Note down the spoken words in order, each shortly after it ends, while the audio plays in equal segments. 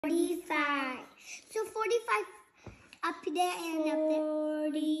45. So 45 up there and up there.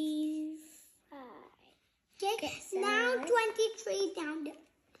 45. Okay. Now 23 down there.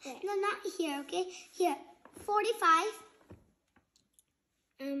 Okay. No, not here. Okay. Here. 45.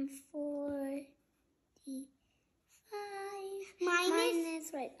 45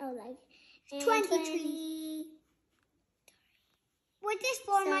 minus right. Oh, like 23. What is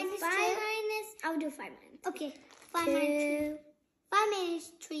 4 minus 2? 5 minus. I'll do 5 minus. Okay. 5 minus 2. 5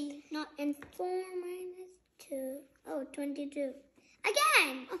 minus 3. Not and 4 minus 2. Oh, 22.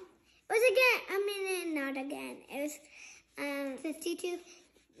 Again. Oh, it was again. I mean, not again. It was 52.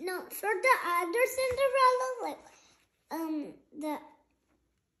 No, for the other Cinderella, like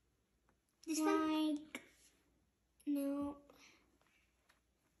this one. No.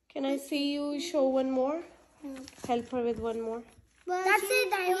 Can I see you show one more? No. Help her with one more. Well, that's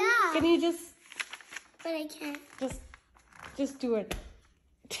it. Yeah. Can you just? But I can't. Just do it.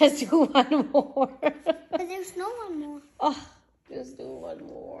 Just do one more. But there's no one more. Oh, just do one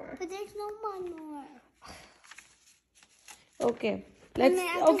more. But there's no one more. Okay.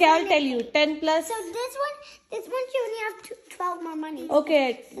 Okay, I'll tell you. 10 plus. So this one you only have 12 more money.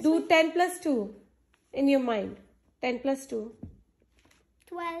 Okay, do 10 plus 2 in your mind. 10 plus 2.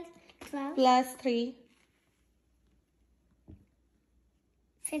 12. Plus 3.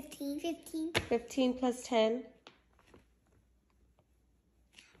 15. 15 plus 10.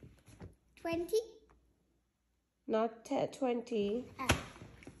 20. Not 20.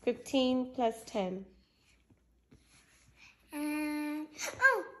 15 plus 10.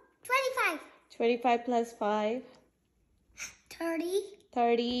 25. 25 plus 5. 30.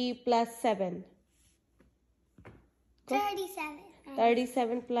 30 plus 7. Go. 37.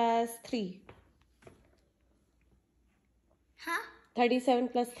 37 plus 3. Huh? 37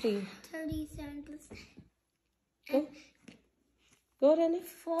 plus 3. 37 plus... Go. Go, Renee.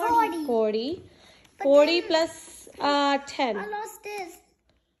 40. 40. 40 plus 10. I lost this.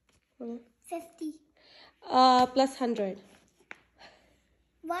 50. Plus 100.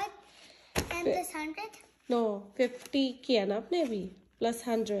 What? And this 100? No, 50 kiya na apne bhi. Plus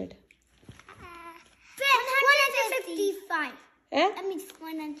 100. 155. Eh? I mean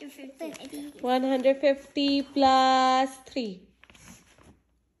 150. 150 plus 3.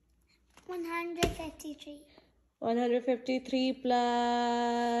 153. 153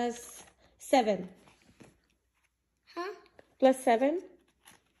 plus 7. Huh? Plus 7.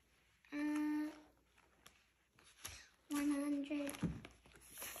 100.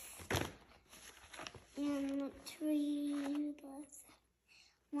 And 3 plus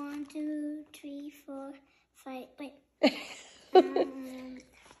 1, 2, 3, 4, 5. Wait. 8.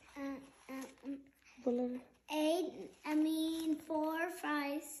 I mean 4,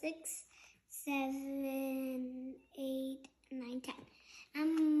 5, 6, 7, 8, 9, 10.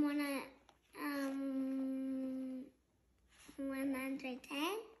 I'm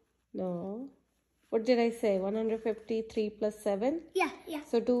 110. No. What did I say? 153 plus 7? Yeah.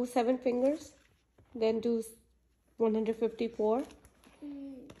 So do 7 fingers. Then do 154.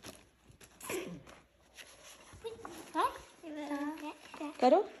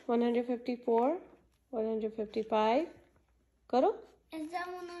 Karo. 154. 155. Karo. Is that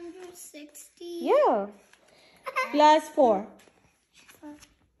 160? Yeah. Plus 4.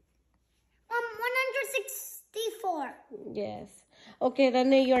 164. Yes. Okay,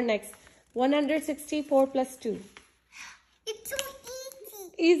 Renee, you're next. 164 plus 2. It's so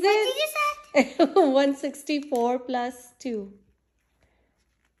easy. Is what it? Did you say? 164 plus 2.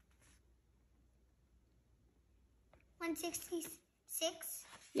 166.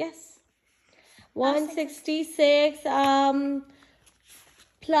 Yes. 166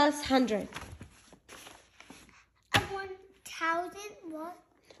 plus 100. 1,000 what?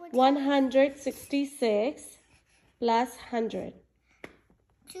 166 plus 100.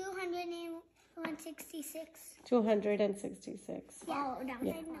 266. 266. Yeah. Oh, no.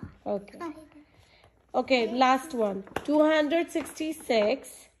 Yeah. No. Okay. Okay, last one.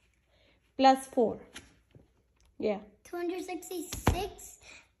 266 plus 4. Yeah. 266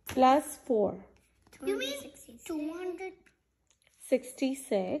 Plus 4. You mean 200?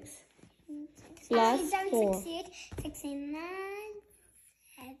 66 plus 4. 68, 69,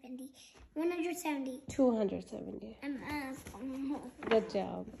 70, 170. 270. I'm Good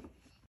job.